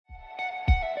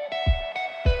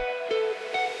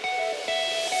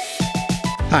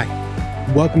Hi,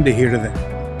 welcome to Here to There,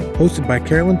 hosted by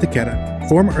Carolyn Taketa,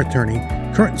 former attorney,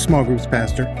 current small groups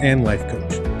pastor, and life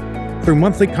coach. Through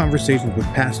monthly conversations with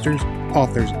pastors,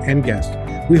 authors, and guests,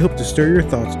 we hope to stir your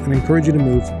thoughts and encourage you to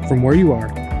move from where you are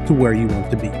to where you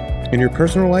want to be, in your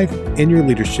personal life, in your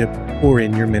leadership, or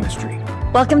in your ministry.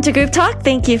 Welcome to Group Talk.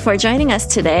 Thank you for joining us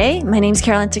today. My name is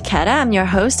Carolyn Taketa. I'm your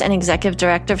host and executive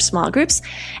director of small groups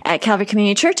at Calvary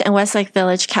Community Church in Westlake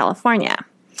Village, California.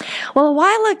 Well, a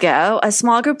while ago, a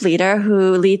small group leader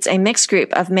who leads a mixed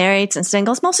group of marrieds and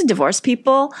singles, mostly divorced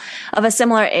people of a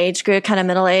similar age group, kind of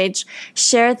middle age,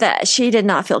 shared that she did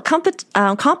not feel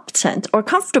competent or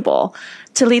comfortable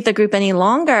to lead the group any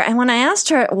longer. And when I asked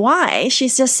her why, she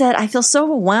just said, I feel so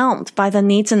overwhelmed by the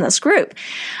needs in this group.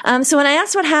 So when I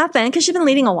asked what happened, because she'd been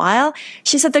leading a while,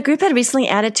 she said the group had recently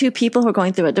added 2 people who were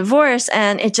going through a divorce,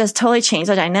 and it just totally changed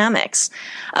the dynamics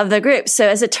of the group. So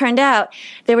as it turned out,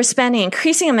 they were spending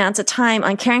increasing amounts of time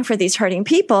on caring for these hurting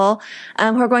people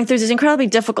who are going through these incredibly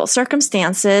difficult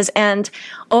circumstances. And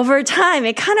over time,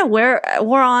 it kind of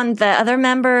wore on the other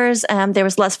members. There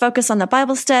was less focus on the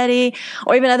Bible study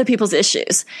or even other people's issues.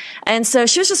 And so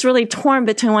she was just really torn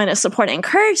between wanting to support and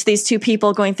encourage these 2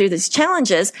 people going through these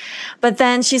challenges. But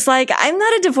then she's like, I'm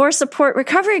not a divorce support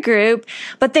recovery group,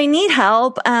 but they need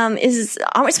help. Aren't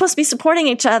we supposed to be supporting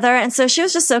each other? And so she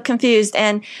was just so confused.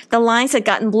 And the lines had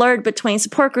gotten blurred between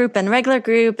support group and regular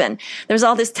group. And there was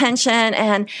all this tension.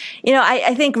 And,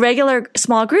 I think regular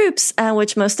small groups,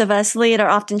 which most of us lead, are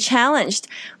often challenged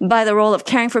by the role of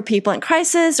caring for people in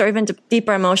crisis or even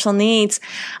deeper emotional needs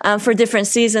for different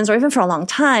seasons or even for a long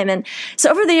time. And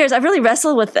so over the years, I've really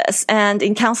wrestled with this and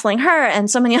in counseling her and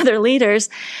so many other leaders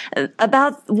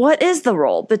about what is the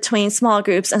role between small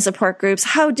groups and support groups.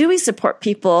 How do we support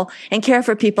people and care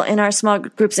for people in our small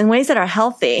groups in ways that are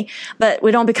healthy, but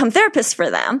we don't become therapists for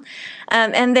them?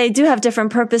 And they do have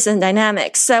different purpose and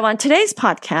dynamics. So on today's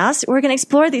podcast, we're going to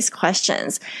explore these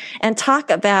questions and talk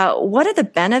about what are the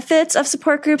benefits of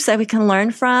support groups that we can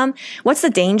learn from? What's the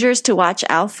dangers to watch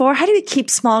out for? How do we keep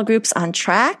small groups on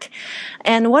track?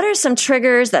 And what are some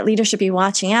triggers that leaders should be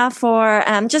watching out for?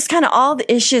 Just kind of all the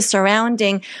issues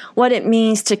surrounding what it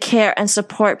means to care and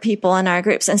support people in our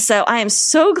groups. And so I am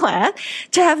so glad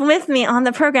to have with me on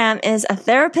the program is a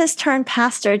therapist turned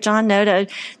pastor, John Noto.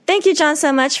 Thank you, John,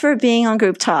 so much for being on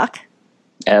Group Talk.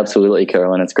 Absolutely,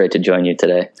 Carolyn. It's great to join you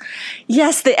today.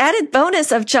 Yes, the added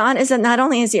bonus of John is that not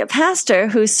only is he a pastor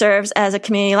who serves as a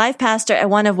community life pastor at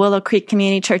one of Willow Creek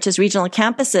Community Church's regional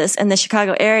campuses in the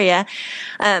Chicago area,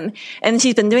 and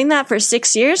he's been doing that for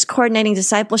 6 years, coordinating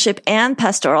discipleship and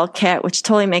pastoral care, which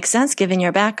totally makes sense given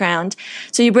your background.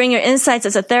 So you bring your insights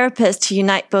as a therapist to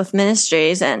unite both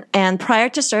ministries. And prior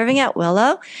to serving at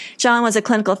Willow, John was a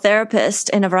clinical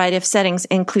therapist in a variety of settings,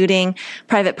 including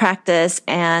private practice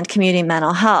and community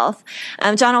mental health.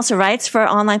 John also writes for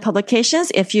online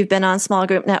publications. If you've been on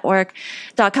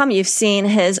smallgroupnetwork.com, you've seen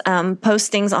his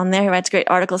postings on there. He writes great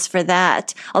articles for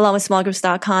that, along with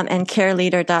smallgroups.com and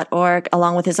careleader.org,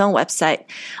 along with his own website,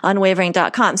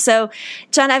 unwavering.com. So,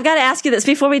 John, I've got to ask you this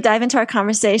before we dive into our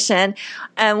conversation.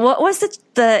 What was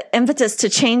the impetus to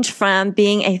change from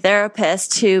being a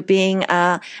therapist to being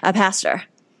a pastor?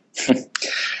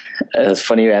 It's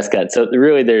funny you ask that. So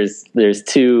really there's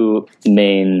 2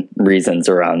 main reasons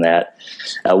around that.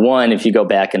 One, if you go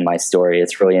back in my story,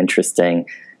 it's really interesting.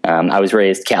 I was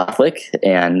raised Catholic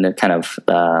and kind of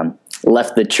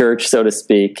left the church, so to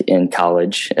speak, in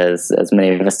college, as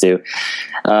many of us do.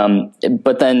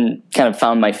 But then kind of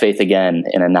found my faith again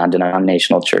in a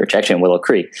non-denominational church, actually in Willow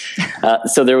Creek.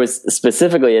 So there was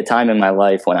specifically a time in my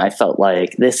life when I felt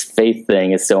like this faith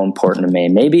thing is so important to me.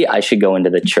 Maybe I should go into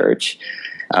the church.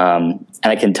 And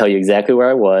I can tell you exactly where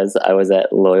I was. I was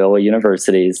at Loyola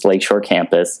University's Lakeshore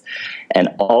campus, and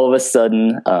all of a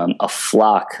sudden, a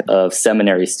flock of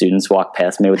seminary students walked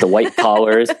past me with the white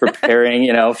collars, preparing,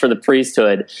 for the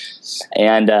priesthood.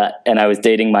 And I was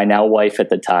dating my now wife at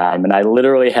the time, and I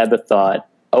literally had the thought,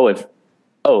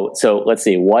 so let's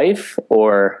see, wife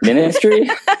or ministry?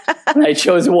 And I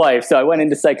chose wife, so I went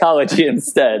into psychology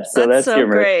instead. So that's so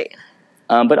great.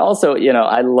 But also,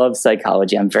 I love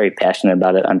psychology. I'm very passionate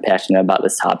about it. I'm passionate about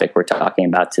this topic we're talking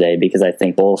about today because I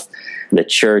think both the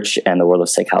church and the world of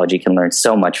psychology can learn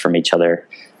so much from each other.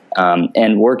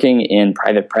 And working in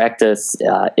private practice,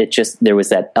 there was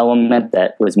that element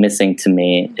that was missing to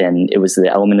me, and it was the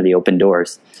element of the open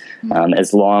doors.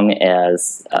 As long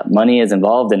as money is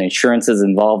involved and insurance is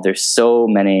involved, there's so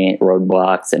many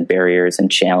roadblocks and barriers and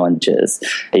challenges,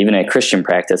 even at Christian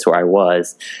practice where I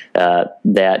was,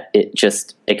 that it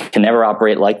it can never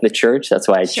operate like the church. That's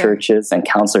why churches and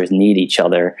counselors need each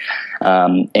other.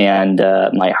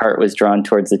 My heart was drawn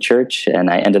towards the church, and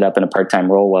I ended up in a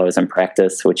part-time role while I was in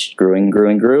practice, which grew and grew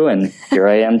and grew, and here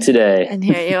I am today. And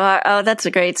here you are. Oh, that's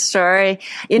a great story.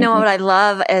 You know what I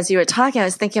love, as you were talking, I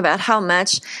was thinking about how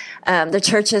much the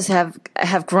churches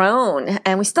have grown,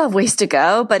 and we still have ways to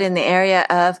go, but in the area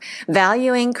of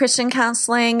valuing Christian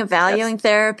counseling, valuing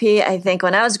therapy, I think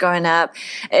when I was growing up,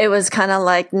 it was kind of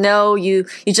like, no, you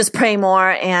just pray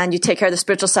more and you take care of the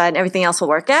spiritual side and everything else will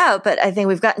work out. But I think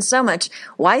we've gotten so much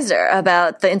wiser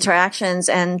about the interactions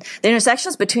and the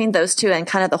intersections between those two and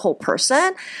kind of the whole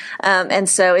person. And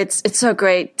so it's so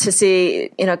great to see,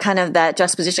 kind of that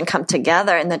juxtaposition come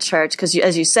together in the church, because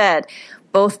as you said,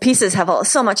 both pieces have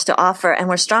so much to offer, and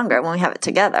we're stronger when we have it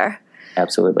together.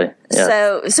 Absolutely.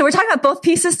 Yeah. So we're talking about both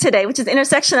pieces today, which is the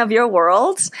intersection of your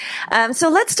worlds. So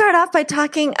let's start off by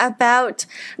talking about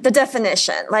the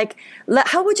definition. Like,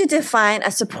 how would you define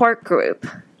a support group?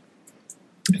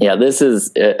 Yeah, this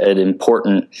is an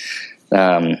important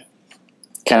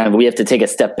we have to take a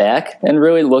step back and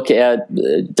really look at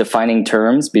defining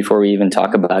terms before we even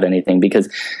talk about anything. Because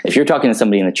if you're talking to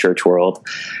somebody in the church world,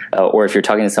 or if you're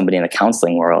talking to somebody in the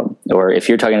counseling world, or if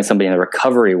you're talking to somebody in the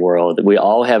recovery world, we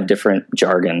all have different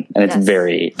jargon, and it's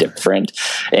very different.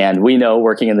 And we know,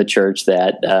 working in the church,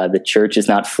 that the church is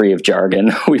not free of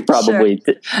jargon. We probably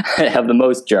have the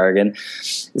most jargon.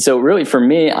 So really, for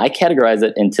me, I categorize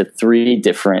it into 3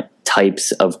 different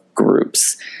types of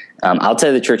groups. Outside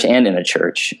of the church and in a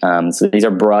church. So these are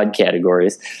broad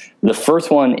categories. The first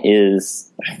one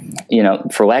is,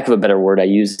 for lack of a better word, I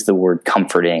use the word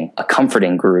comforting, a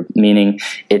comforting group, meaning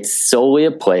it's solely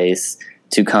a place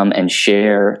to come and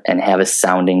share and have a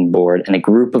sounding board and a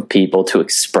group of people to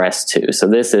express to. So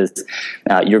this is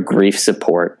your grief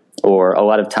support. Or a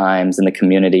lot of times in the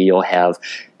community, you'll have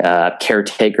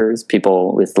caretakers,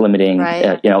 people with limiting,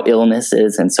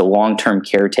 illnesses, and so long-term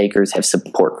caretakers have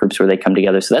support groups where they come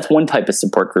together. So that's one type of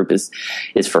support group is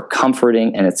for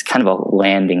comforting, and it's kind of a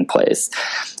landing place.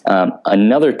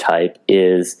 Another type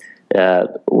is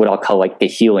what I'll call like the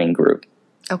healing group.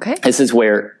 Okay. This is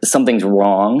where something's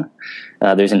wrong.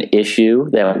 There's an issue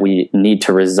that we need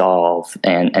to resolve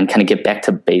and kind of get back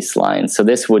to baseline. So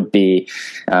this would be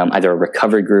either a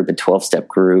recovery group, a 12-step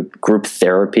group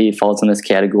therapy falls in this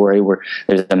category, where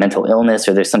there's a mental illness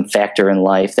or there's some factor in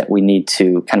life that we need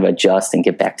to kind of adjust and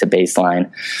get back to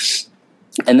baseline.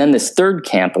 And then this third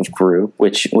camp of group,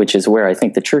 which is where I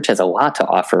think the church has a lot to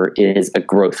offer, is a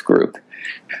growth group.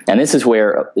 And this is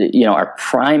where, our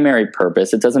primary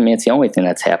purpose, it doesn't mean it's the only thing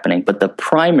that's happening, but the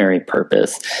primary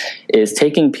purpose is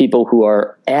taking people who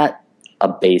are at a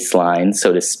baseline,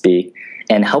 so to speak,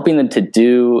 and helping them to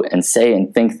do and say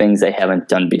and think things they haven't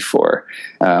done before.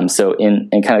 So in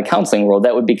kind of counseling world,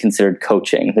 that would be considered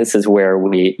coaching. This is where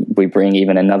we bring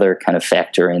even another kind of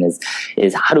factor in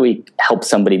is how do we help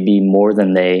somebody be more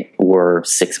than they were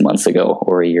 6 months ago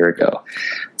or a year ago?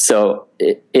 So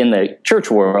in the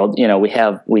church world,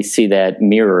 we see that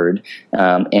mirrored,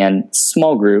 and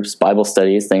small groups, Bible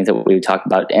studies, things that we would talk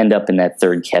about end up in that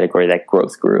third category, that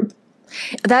growth group.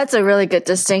 That's a really good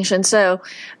distinction. So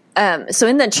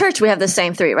in the church, we have the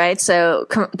same 3, right? So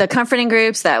the comforting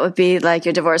groups, that would be like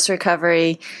your divorce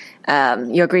recovery,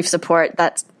 your grief support,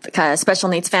 that's kind of special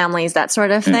needs families, that sort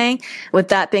of thing, with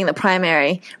that being the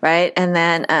primary, right? And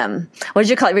then, what did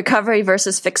you call it? Recovery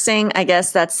versus fixing. I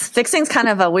guess fixing's kind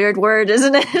of a weird word,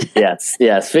 isn't it?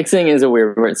 Yes. Fixing is a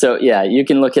weird word. So yeah, you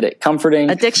can look at it: comforting,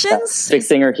 addictions,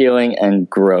 fixing or healing, and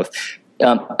growth.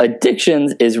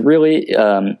 Addictions is really,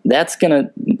 that's going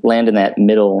to land in that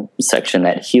middle section,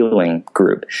 that healing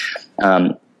group.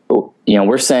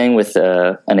 We're saying with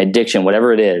an addiction,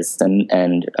 whatever it is, and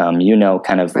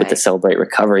kind of with the Celebrate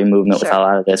Recovery movement, with a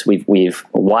lot of this, we've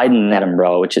widened that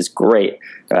umbrella, which is great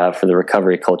for the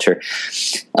recovery culture.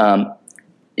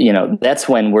 That's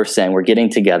when we're saying we're getting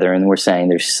together and we're saying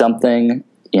there's something,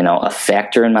 a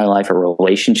factor in my life, a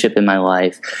relationship in my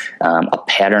life, a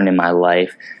pattern in my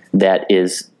life that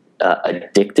is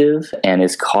addictive and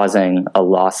is causing a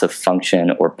loss of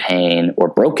function or pain or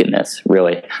brokenness,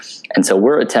 really. And so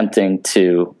we're attempting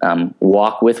to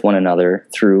walk with one another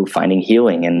through finding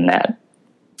healing in that.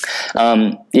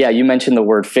 You mentioned the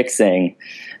word fixing.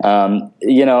 When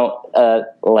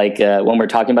we're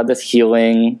talking about this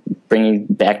healing, bringing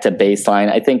back to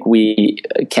baseline, I think we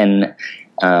can,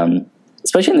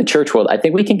 especially in the church world, I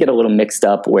think we can get a little mixed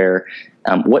up where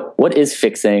what is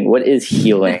fixing? What is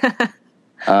healing?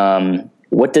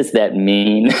 What does that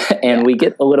mean? And we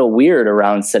get a little weird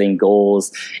around setting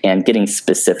goals and getting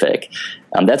specific.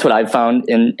 That's what I've found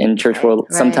in church world.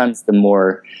 Right. Sometimes the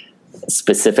more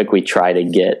specific we try to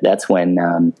get, that's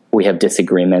when we have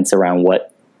disagreements around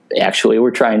what actually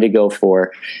we're trying to go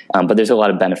for. But there's a lot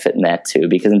of benefit in that too,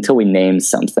 because until we name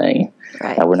something,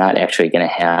 we're not actually going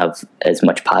to have as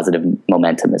much positive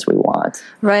momentum as we want.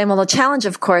 Right. Well, the challenge,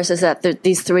 of course, is that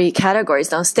these three categories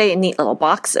don't stay in neat little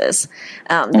boxes.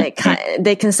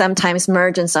 They can sometimes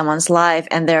merge in someone's life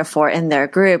and therefore in their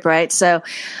group, right? So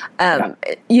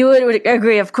you would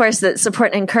agree, of course, that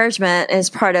support and encouragement is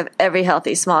part of every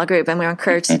healthy small group, and we're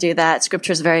encouraged to do that.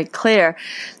 Scripture is very clear.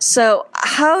 So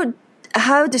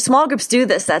how do small groups do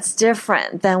this that's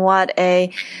different than what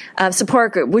a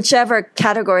support group, whichever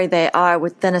category they are,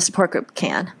 within a support group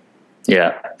can?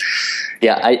 Yeah.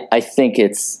 I think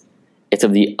it's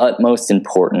of the utmost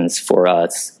importance for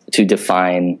us to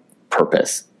define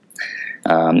purpose.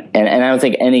 And I don't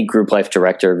think any group life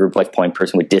director or group life point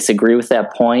person would disagree with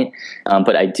that point.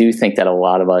 But I do think that a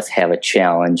lot of us have a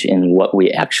challenge in what we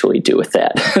actually do with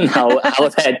that and how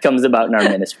that comes about in our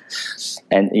ministry.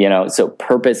 And, so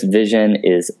purpose, vision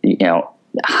is,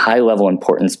 high level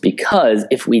importance, because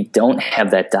if we don't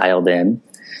have that dialed in,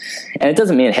 and it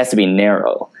doesn't mean it has to be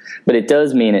narrow, but it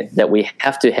does mean that we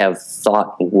have to have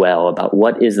thought well about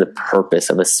what is the purpose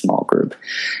of a small group.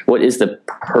 What is the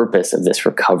purpose of this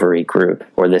recovery group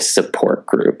or this support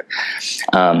group?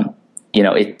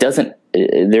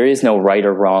 There is no right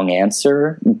or wrong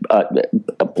answer,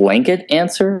 a blanket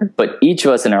answer, but each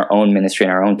of us in our own ministry,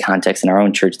 in our own context, in our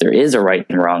own church, there is a right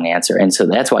and wrong answer. And so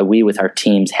that's why we with our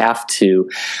teams have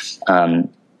to,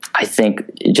 I think,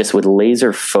 just with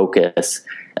laser focus,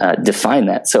 define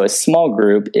that. So a small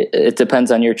group, it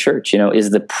depends on your church. Is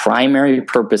the primary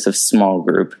purpose of small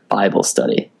group Bible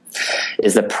study?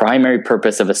 Is the primary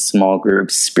purpose of a small group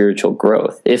spiritual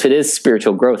growth? If it is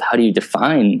spiritual growth, how do you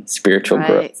define spiritual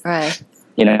growth? Right.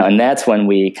 And that's when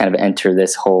we kind of enter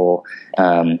this whole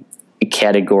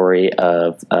category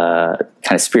of kind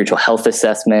of spiritual health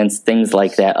assessments, things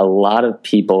like that. A lot of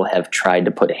people have tried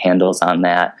to put handles on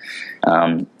that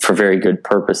for very good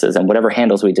purposes. And whatever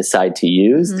handles we decide to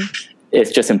use,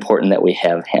 it's just important that we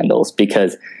have handles,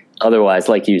 because otherwise,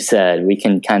 like you said, we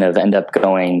can kind of end up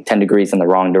going 10 degrees in the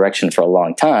wrong direction for a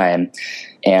long time,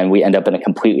 and we end up in a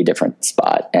completely different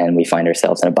spot, and we find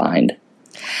ourselves in a bind.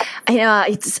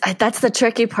 That's the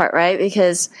tricky part, right?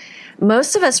 Because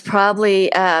most of us probably,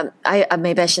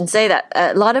 maybe I shouldn't say that.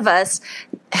 A lot of us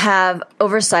have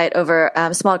oversight over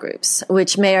small groups,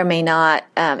 which may or may not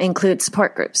include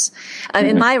support groups.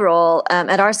 In my role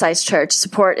at our size church,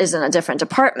 support is in a different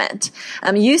department.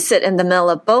 You sit in the middle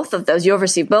of both of those. You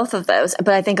oversee both of those.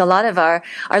 But I think a lot of our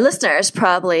listeners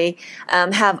probably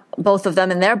have both of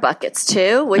them in their buckets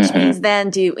too, which means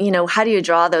then how do you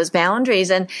draw those boundaries?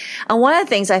 And one of the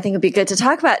things I think would be good to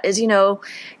talk about is,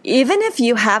 even if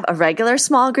you have a regular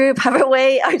small group, however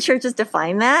way our churches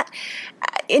define that,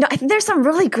 I think there's some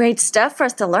really great stuff for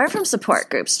us to learn from support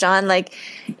groups, John.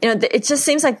 It just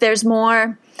seems like there's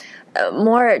more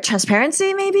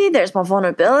transparency, maybe there's more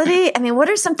vulnerability. I mean, what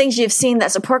are some things you've seen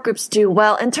that support groups do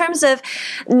well in terms of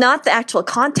not the actual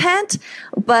content,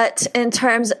 but in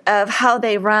terms of how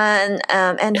they run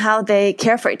and how they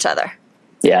care for each other?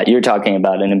 Yeah, you're talking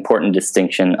about an important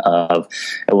distinction of,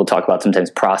 we'll talk about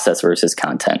sometimes process versus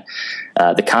content.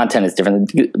 The content is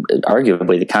different.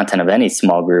 Arguably, the content of any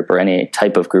small group or any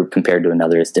type of group compared to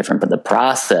another is different, but the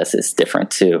process is different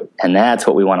too. And that's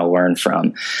what we want to learn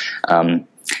from.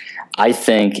 I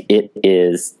think it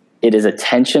is a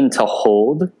tension to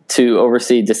hold to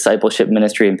oversee discipleship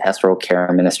ministry and pastoral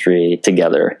care ministry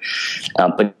together.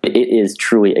 But it is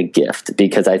truly a gift,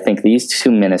 because I think these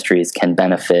two ministries can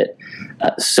benefit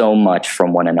so much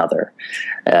from one another,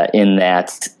 in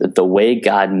that the way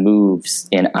God moves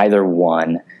in either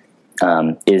one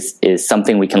is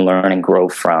something we can learn and grow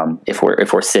from if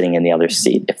we're sitting in the other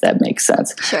seat, if that makes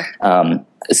sense. Sure.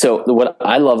 So what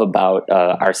I love about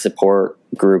our support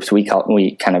groups, we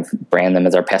kind of brand them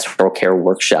as our pastoral care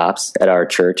workshops at our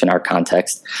church in our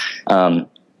context,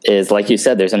 is, like you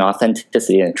said, there's an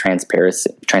authenticity and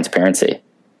transparency.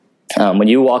 When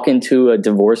you walk into a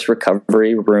divorce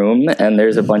recovery room and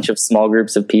there's a bunch of small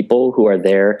groups of people who are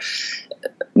there,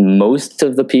 most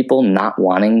of the people not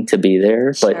wanting to be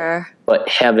there, but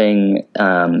having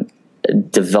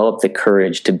developed the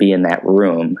courage to be in that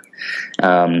room,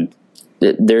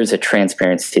 there's a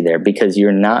transparency there, because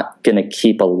you're not going to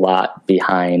keep a lot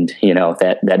behind,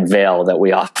 that veil that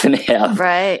we often have.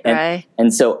 Right.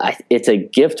 And so it's a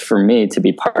gift for me to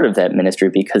be part of that ministry,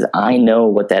 because I know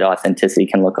what that authenticity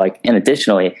can look like. And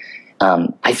additionally,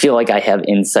 I feel like I have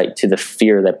insight to the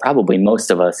fear that probably most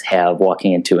of us have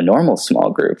walking into a normal small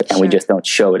group, and we just don't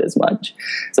show it as much.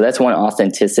 So that's one,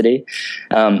 authenticity.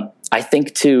 I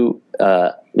think too,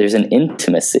 there's an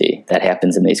intimacy that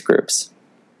happens in these groups.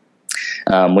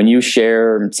 When you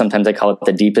share, sometimes I call it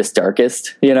the deepest,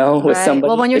 darkest, with somebody.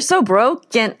 Well, when you're so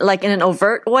broken, like in an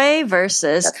overt way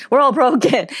versus we're all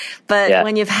broken, but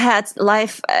when you've had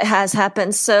life has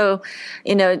happened so,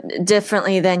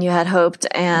 differently than you had hoped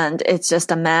and it's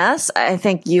just a mess, I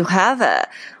think you have a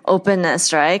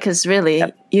openness, right? Because really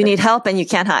you need help and you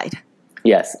can't hide.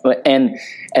 Yes. And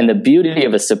the beauty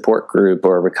of a support group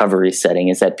or a recovery setting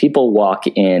is that people walk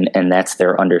in and that's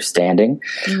their understanding.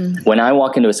 When I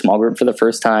walk into a small group for the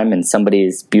first time in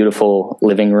somebody's beautiful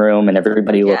living room and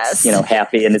everybody looks,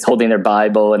 happy and is holding their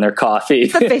Bible and their coffee.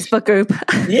 The Facebook group.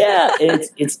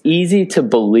 It's easy to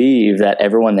believe that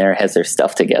everyone there has their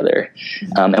stuff together.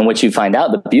 And what you find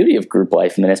out, the beauty of group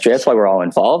life ministry, that's why we're all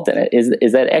involved in it,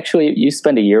 is that actually you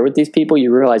spend a year with these people,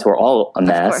 you realize we're all a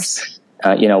mess. Of course.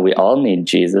 We all need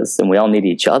Jesus and we all need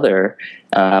each other.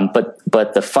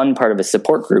 But the fun part of a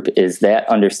support group is that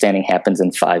understanding happens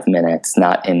in 5 minutes,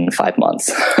 not in 5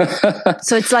 months.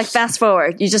 So it's like fast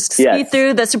forward. You just speed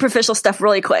through the superficial stuff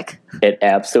really quick. It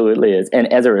absolutely is.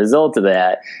 And as a result of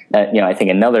that, I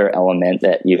think another element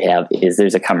that you have is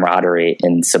there's a camaraderie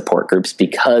in support groups,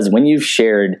 because when you've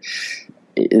shared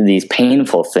these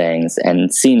painful things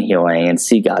and seen healing and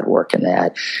see God work in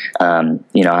that.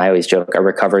 I always joke our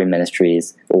recovery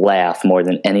ministries laugh more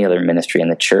than any other ministry in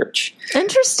the church.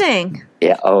 Interesting.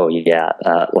 Yeah. Oh, yeah.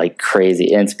 Like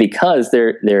crazy. And it's because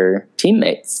they're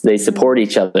teammates. They support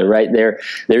each other, right? They're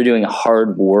doing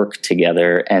hard work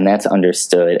together, and that's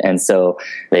understood. And so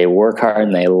they work hard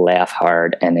and they laugh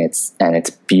hard, and it's a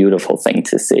beautiful thing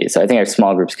to see. So I think our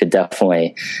small groups could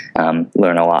definitely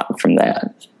learn a lot from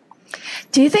that.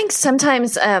 Do you think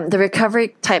sometimes the recovery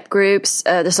type groups,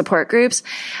 the support groups,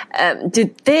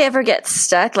 do they ever get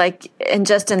stuck in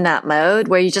that mode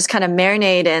where you just kind of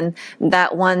marinate in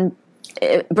that one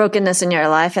brokenness in your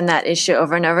life and that issue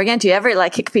over and over again? Do you ever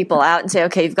kick people out and say,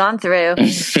 okay, you've gone through,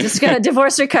 just going to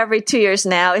divorce recovery 2 years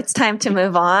now, it's time to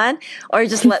move on, or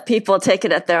just let people take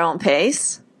it at their own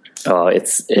pace? Oh,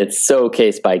 it's so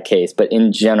case by case, but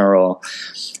in general,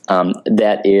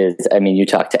 that is, you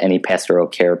talk to any pastoral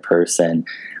care person,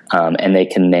 and they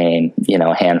can name,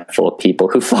 a handful of people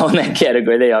who fall in that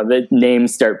category. The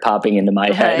names start popping into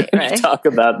my head when you talk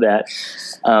about that.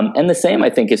 And the same, I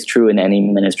think, is true in any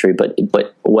ministry.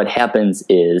 But what happens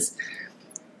is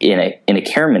in a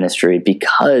care ministry,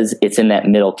 because it's in that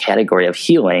middle category of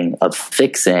healing, of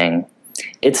fixing,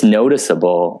 it's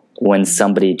noticeable when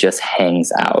somebody just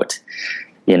hangs out.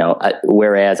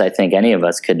 Whereas I think any of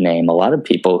us could name a lot of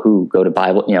people who go to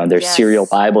Bible, they're serial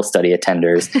Bible study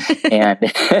attenders and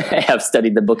have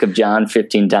studied the book of John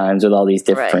 15 times with all these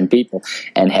different people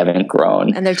and haven't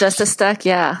grown. And they're just as stuck,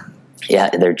 Yeah,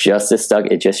 they're just as stuck.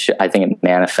 I think it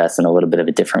manifests in a little bit of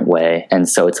a different way. And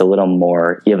so it's a little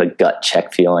more, you have a gut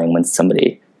check feeling when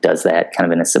somebody does that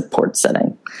kind of in a support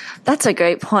setting. That's a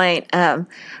great point.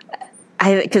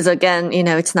 Because again,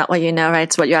 it's not what you know, right?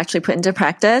 It's what you actually put into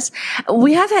practice.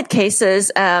 We have had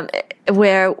cases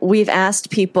where we've asked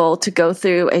people to go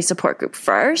through a support group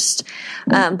first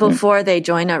before they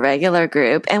join a regular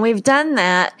group. And we've done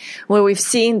that where we've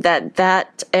seen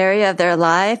that area of their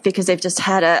life, because they've just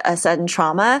had a sudden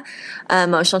trauma,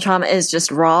 emotional trauma, is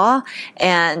just raw.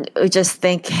 And we just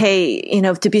think, hey,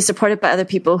 to be supported by other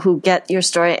people who get your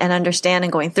story and understand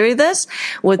and going through this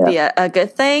would be a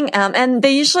good thing. And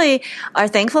they usually are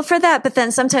thankful for that. But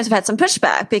then sometimes we've had some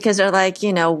pushback because they're like,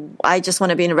 I just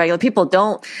want to be in a regular. People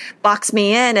don't box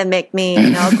me in and make me,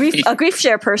 a grief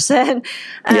share person.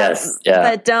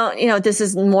 But don't, this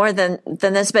is more than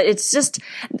this. But it's just,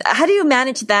 how do you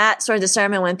manage that sort of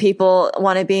discernment when people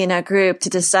want to be in a group to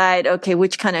decide, okay,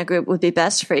 which kind of group would be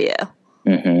best for you?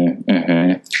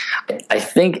 I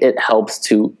think it helps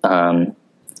to kind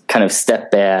of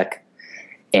step back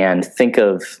and think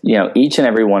of, each and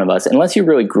every one of us, unless you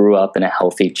really grew up in a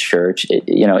healthy church,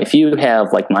 if you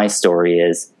have, like my story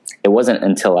is, it wasn't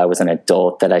until I was an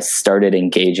adult that I started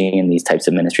engaging in these types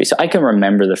of ministries. So I can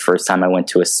remember the first time I went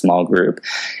to a small group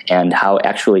and how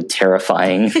actually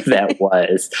terrifying that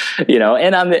was,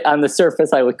 and on the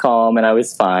surface I was calm and I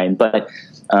was fine, but,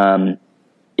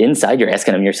 inside you're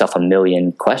asking yourself a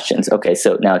million questions. Okay,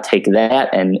 so now take that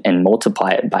and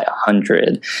multiply it by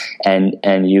 100,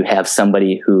 and you have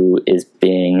somebody who is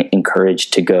being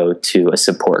encouraged to go to a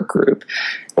support group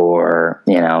or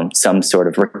some sort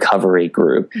of recovery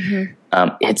group.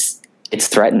 It's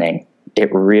threatening.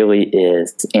 It really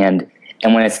is, and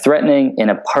when it's threatening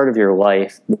in a part of your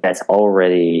life that's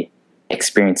already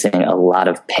experiencing a lot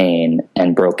of pain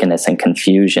and brokenness and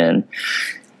confusion,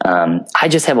 I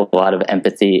just have a lot of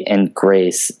empathy and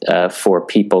grace for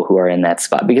people who are in that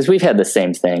spot, because we've had the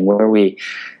same thing where we,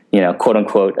 quote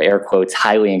unquote, air quotes,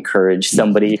 highly encourage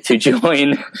somebody to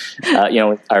join,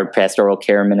 our pastoral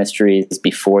care ministries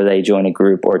before they join a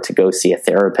group, or to go see a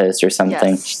therapist or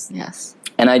something. Yes.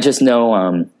 And I just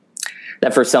know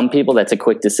that for some people, that's a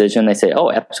quick decision. They say, "Oh,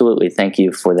 absolutely. Thank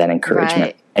you for that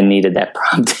encouragement. Right. I needed that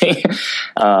prompting."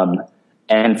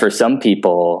 And for some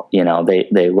people,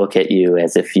 they look at you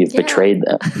as if you've betrayed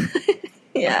them.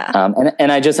 Yeah.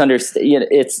 And I just understand,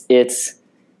 it's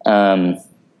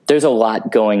there's a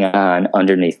lot going on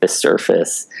underneath the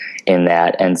surface in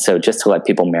that. And so just to let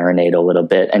people marinate a little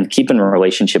bit and keep in a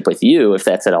relationship with you, if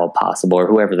that's at all possible, or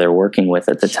whoever they're working with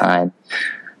at the time,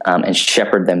 and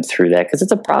shepherd them through that, because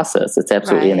it's a process. It's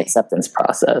absolutely an acceptance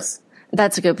process.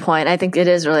 That's a good point. I think it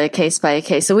is really a case by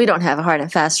case. So we don't have a hard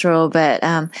and fast rule, but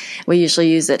we usually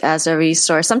use it as a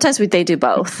resource. Sometimes they do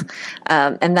both.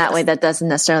 And that way that doesn't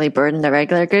necessarily burden the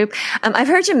regular group. I've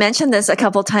heard you mention this a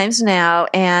couple times now.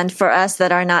 And for us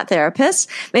that are not therapists,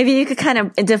 maybe you could kind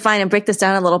of define and break this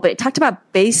down a little bit. You talked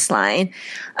about baseline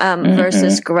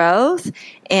versus growth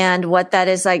and what that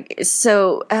is like.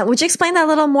 So would you explain that a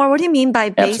little more? What do you mean by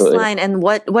baseline? Absolutely. And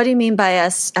what do you mean by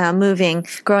us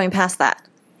growing past that?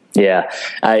 Yeah,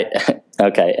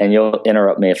 okay, and you'll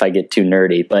interrupt me if I get too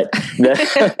nerdy, but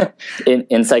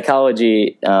in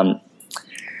psychology,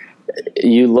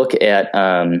 you look at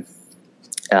the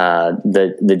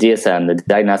DSM, the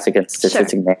Diagnostic and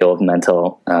Statistic Manual of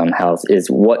Mental Health,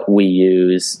 is what we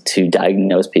use to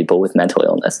diagnose people with mental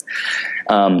illness,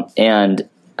 and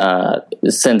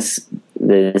since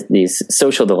these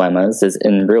social dilemmas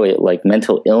and really like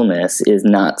mental illness is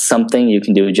not something you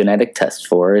can do a genetic test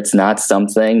for. It's not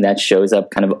something that shows up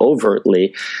kind of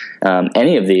overtly.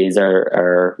 Any of these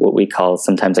are what we call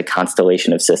sometimes a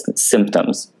constellation of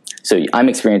symptoms. So I'm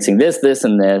experiencing this,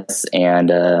 and this,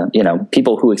 and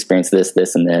people who experience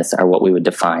this, and this are what we would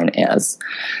define as,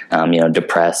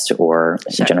 depressed or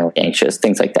generally anxious,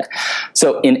 things like that.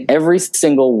 So in every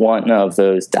single one of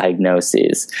those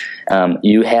diagnoses,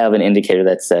 you have an indicator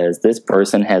that says this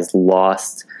person has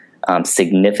lost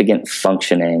significant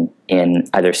functioning in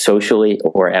either socially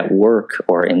or at work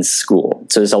or in school.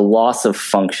 So there's a loss of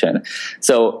function.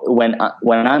 So when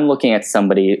I'm looking at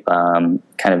somebody kind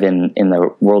of in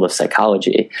the world of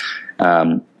psychology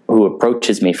who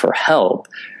approaches me for help,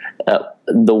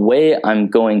 the way I'm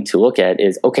going to look at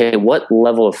is, okay, what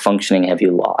level of functioning have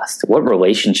you lost? What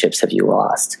relationships have you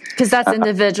lost? Because that's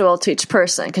individual to each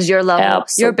person, because your level,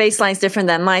 your baseline is different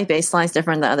than my baseline is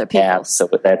different than other people's. So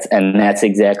that's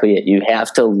exactly it. You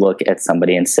have to look at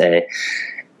somebody and say,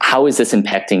 how is this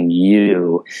impacting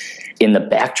you in the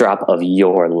backdrop of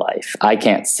your life? I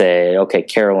can't say, okay,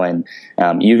 Carolyn,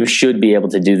 you should be able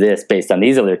to do this based on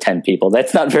these other 10 people.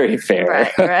 That's not very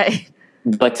fair. Right.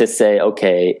 But to say,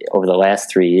 okay, over the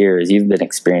last 3 years, you've been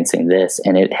experiencing this,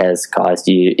 and it has caused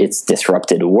you, it's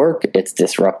disrupted work, it's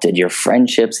disrupted your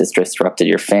friendships, it's disrupted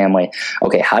your family.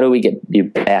 Okay, how do we get you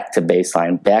back to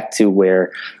baseline, back to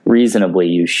where reasonably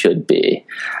you should be?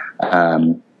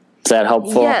 Is that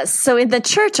helpful? Yes. So in the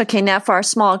church, okay, now for our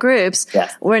small groups,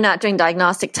 we're not doing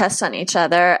diagnostic tests on each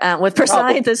other with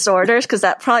personality disorders, because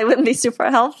that probably wouldn't be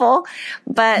super helpful.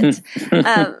 But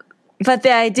but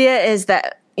the idea is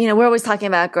that, we're always talking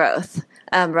about growth,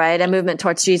 right? And movement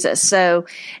towards Jesus. So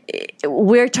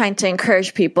we're trying to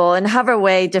encourage people in however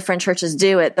way different churches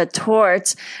do it, but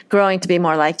towards growing to be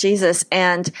more like Jesus.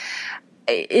 And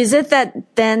is it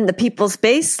that then the people's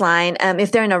baseline,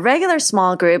 if they're in a regular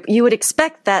small group, you would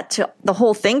expect that the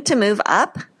whole thing to move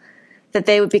up? That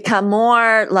they would become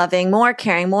more loving, more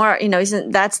caring, more,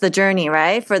 that's the journey,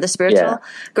 right? For the spiritual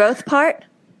growth part?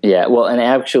 Yeah, well, and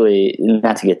actually,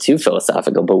 not to get too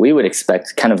philosophical, but we would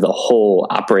expect kind of the whole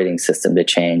operating system to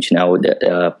change.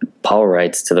 Paul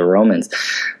writes to the Romans,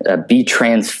 be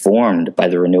transformed by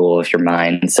the renewal of your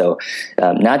mind. So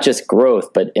not just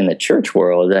growth, but in the church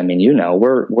world, I mean,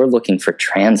 we're looking for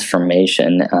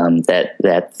transformation,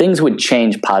 that things would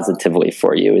change positively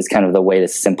for you is kind of the way to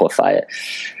simplify it.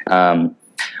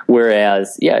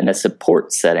 Whereas, in a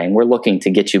support setting, we're looking to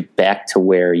get you back to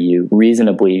where you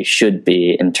reasonably should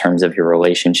be in terms of your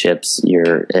relationships,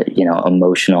 your,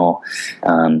 emotional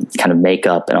kind of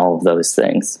makeup and all of those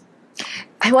things.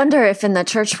 I wonder if in the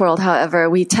church world, however,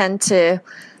 we tend to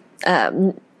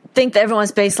think that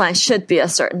everyone's baseline should be a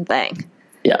certain thing.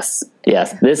 Yes.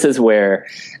 This is where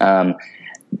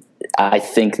I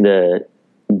think the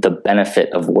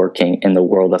benefit of working in the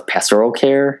world of pastoral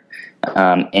care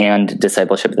and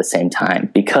discipleship at the same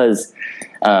time, because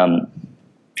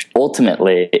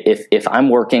ultimately, if I'm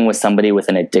working with somebody with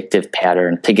an addictive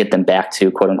pattern to get them back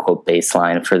to quote unquote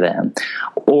baseline for them,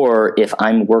 or if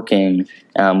I'm working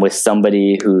with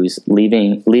somebody who's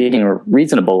leading a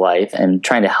reasonable life and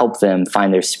trying to help them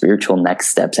find their spiritual next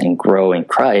steps and grow in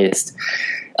Christ,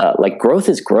 like growth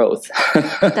is growth.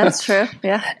 That's true.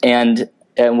 Yeah. And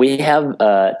we have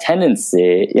a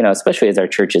tendency, especially as our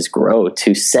churches grow,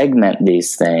 to segment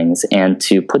these things and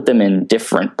to put them in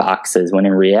different boxes, when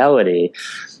in reality,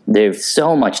 there's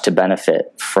so much to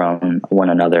benefit from one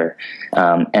another.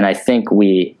 And I think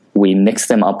we mix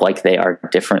them up like they are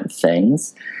different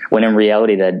things, when in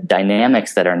reality, the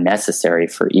dynamics that are necessary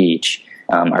for each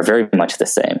are very much the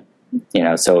same.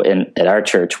 So at our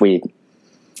church,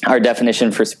 our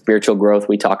definition for spiritual growth,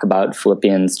 we talk about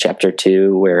Philippians chapter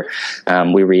 2, where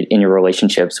we read, in your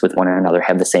relationships with one another,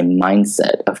 have the same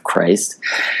mindset of Christ.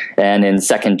 And in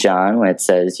 2 John, when it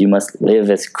says, you must live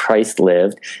as Christ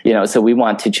lived, so we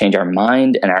want to change our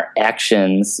mind and our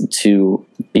actions to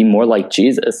be more like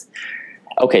Jesus.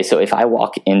 Okay, so if I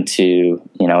walk into,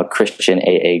 a Christian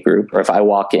AA group, or if I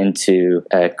walk into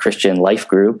a Christian life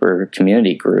group or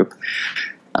community group,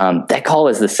 that call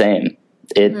is the same.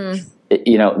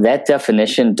 That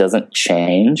definition doesn't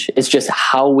change. It's just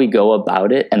how we go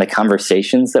about it, and the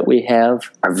conversations that we have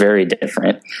are very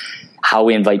different. How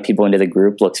we invite people into the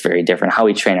group looks very different. How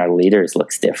we train our leaders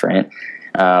looks different.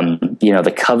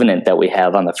 The covenant that we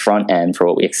have on the front end for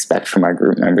what we expect from our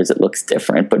group members, it looks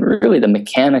different. But really, the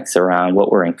mechanics around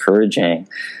what we're encouraging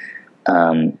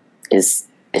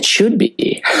it should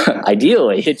be,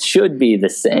 ideally, it should be the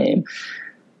same.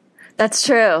 That's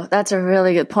true. That's a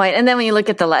really good point. And then when you look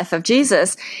at the life of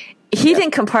Jesus, he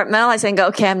didn't compartmentalize and go,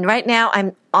 okay,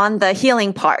 I'm on the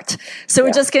healing part. So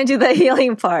we're just going to do the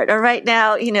healing part. Or right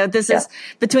now, this is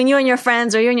between you and your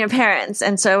friends or you and your parents.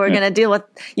 And so we're going to deal with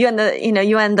you and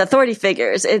the authority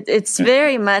figures. It's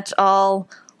very much all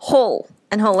whole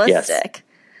and holistic,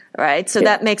 right? So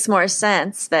that makes more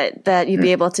sense that you'd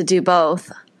be able to do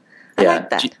both. I like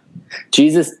that.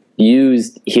 Jesus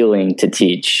used healing to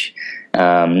teach.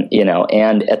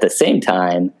 And at the same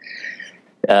time,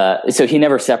 so he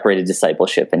never separated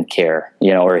discipleship and care,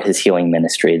 or his healing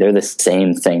ministry. They're the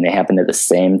same thing. They happen at the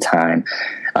same time.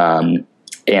 We're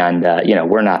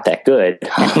not that good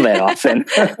that often.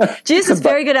 Jesus is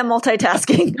very good at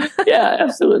multitasking. Yeah,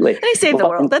 absolutely. And he saved the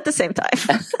world at the same time.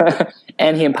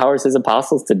 And he empowers his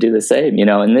apostles to do the same,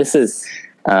 and this is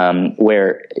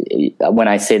where, when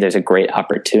I say there's a great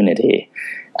opportunity,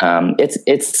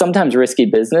 it's sometimes risky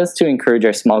business to encourage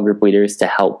our small group leaders to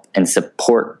help and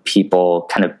support people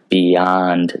kind of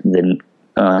beyond the,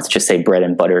 let's just say, bread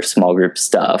and butter small group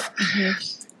stuff.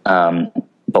 Mm-hmm.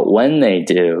 But when they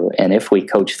do, and if we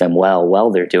coach them well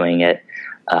while they're doing it,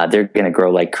 they're going to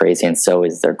grow like crazy, and so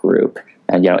is their group.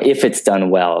 And, if it's done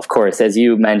well, of course, as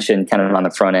you mentioned kind of on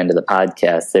the front end of the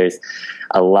podcast, there's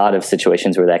a lot of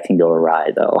situations where that can go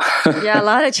awry, though. Yeah, a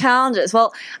lot of challenges.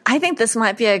 Well, I think this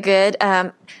might be a good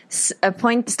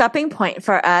stopping point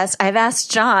for us. I've asked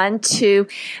John to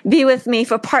be with me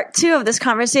for part 2 of this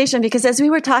conversation, because as we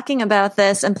were talking about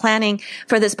this and planning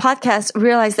for this podcast,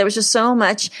 realized there was just so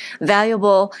much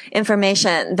valuable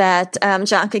information that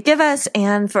John could give us,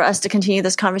 and for us to continue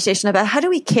this conversation about how do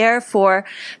we care for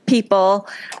people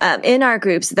in our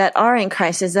groups that are in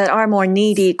crisis, that are more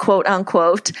needy, quote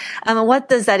unquote. And what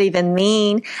does that even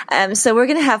mean? So we're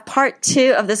going to have part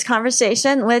 2 of this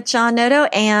conversation with John Noto,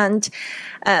 and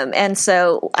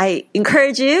so I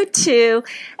encourage you to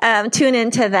tune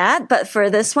into that. But for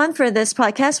this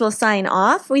podcast, we'll sign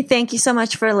off. We thank you so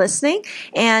much for listening.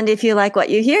 And if you like what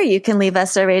you hear, you can leave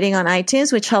us a rating on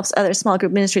iTunes, which helps other small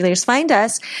group ministry leaders find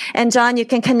us. And John, you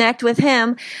can connect with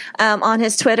him on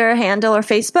his Twitter handle or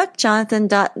Facebook,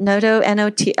 jonathan.noto,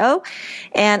 N-O-T-O,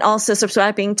 and also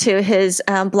subscribing to his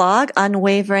blog,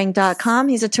 unwavering.com.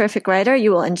 He's a terrific writer.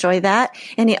 You will enjoy that.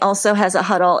 And he also has a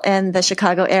huddle in the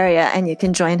Chicago area, and you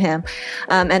can join him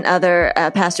and other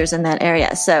pastors in that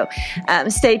area. So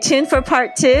stay tuned for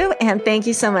part 2, and thank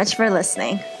you so much for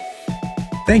listening.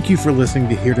 Thank you for listening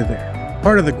to Here to There,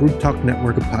 part of the Group Talk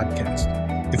Network of podcasts.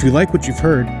 If you like what you've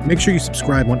heard, make sure you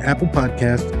subscribe on Apple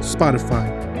Podcasts,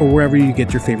 Spotify, or wherever you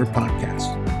get your favorite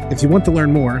podcasts. If you want to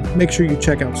learn more, make sure you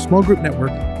check out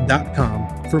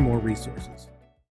smallgroupnetwork.com for more resources.